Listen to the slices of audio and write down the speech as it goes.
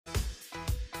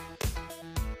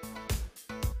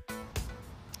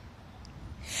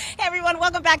Everyone,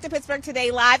 welcome back to Pittsburgh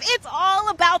Today Live. It's all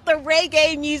about the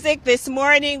reggae music this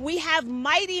morning. We have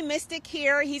Mighty Mystic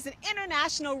here. He's an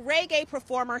international reggae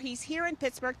performer. He's here in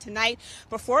Pittsburgh tonight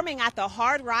performing at the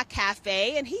Hard Rock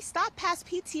Café, and he stopped past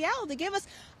PTL to give us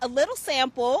a little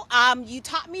sample. You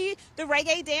taught me the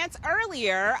reggae dance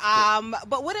earlier,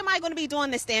 but what am I going to be doing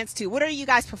this dance to? What are you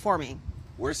guys performing?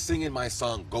 We're singing my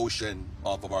song Goshen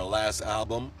off of our last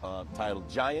album titled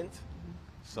Giant.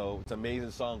 So it's an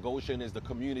amazing song. Goshen is the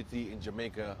community in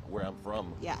Jamaica where I'm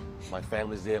from. Yeah. My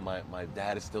family's there. My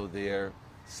dad is still there.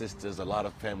 Sisters, a lot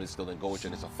of families still in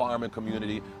Goshen. It's a farming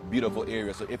community, beautiful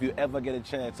area. So if you ever get a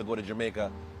chance to go to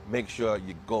Jamaica, make sure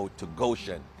you go to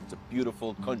Goshen. It's a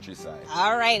beautiful countryside.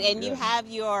 All right, and you have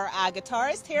your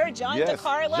guitarist here, John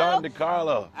DeCarlo. John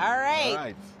DeCarlo. All right. All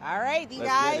right. All right, you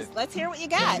guys, let's hear what you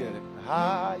got. Let's get it.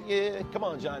 Ah, yeah. Come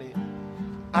on, Johnny.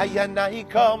 I and I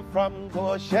come from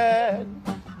Goshen,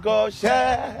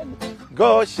 Goshen,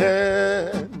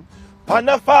 Goshen. On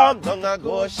a farm down a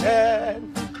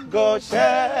Goshen,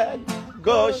 Goshen,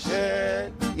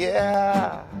 Goshen.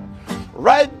 Yeah.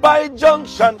 Right by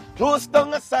Junction, close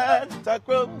down a Santa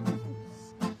Cruz.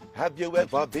 Have you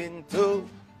ever been to?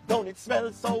 Don't it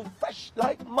smell so fresh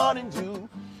like morning dew?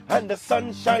 And the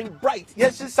sun shine bright,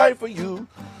 yes, it's time for you.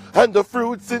 And the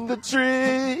fruits in the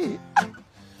tree.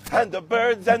 And the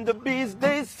birds and the bees,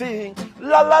 they sing.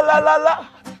 La la la la la,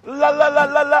 la la la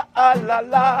la la la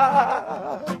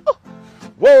la.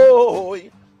 Whoa,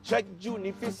 check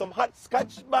Junie for some hot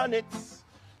scotch bonnets.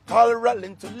 Call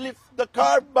Rollin to lift the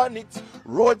car bonnet.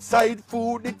 Roadside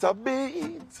food, it a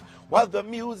beat. While the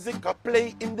music a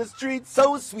play in the street,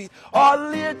 so sweet. All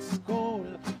late school,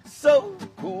 so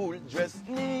cool, dressed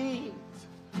neat.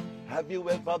 Have you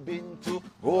ever been to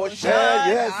Goshen?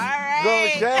 Yes. All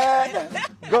right.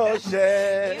 Goshen.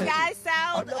 Goshen. You guys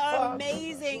sound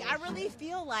amazing. I really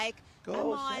feel like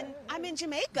I'm in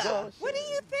Jamaica. Goshen. What do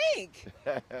you think?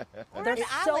 They're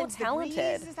so talented.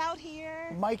 The breeze is out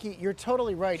here. Mikey, you're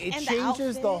totally right. It And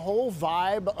changes the whole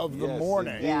vibe of the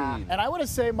morning. Indeed. Yeah. And I want to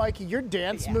say, Mikey, your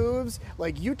dance moves,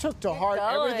 like you took to heart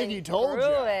everything he told you.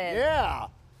 It. Yeah.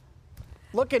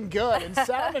 Looking good and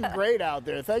sounding great out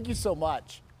there. Thank you so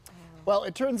much. Well,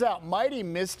 it turns out Mighty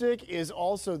Mystic is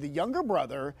also the younger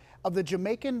brother of the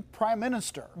Jamaican Prime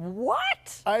Minister.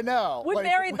 What? I know. We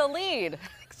buried the lead.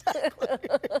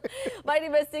 Mighty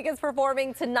Mystic is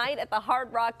performing tonight at the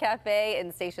Hard Rock Café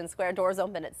in Station Square. Doors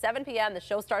open at 7 p.m. The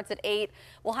show starts at 8.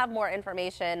 We'll have more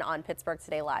information on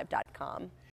PittsburghTodayLive.com.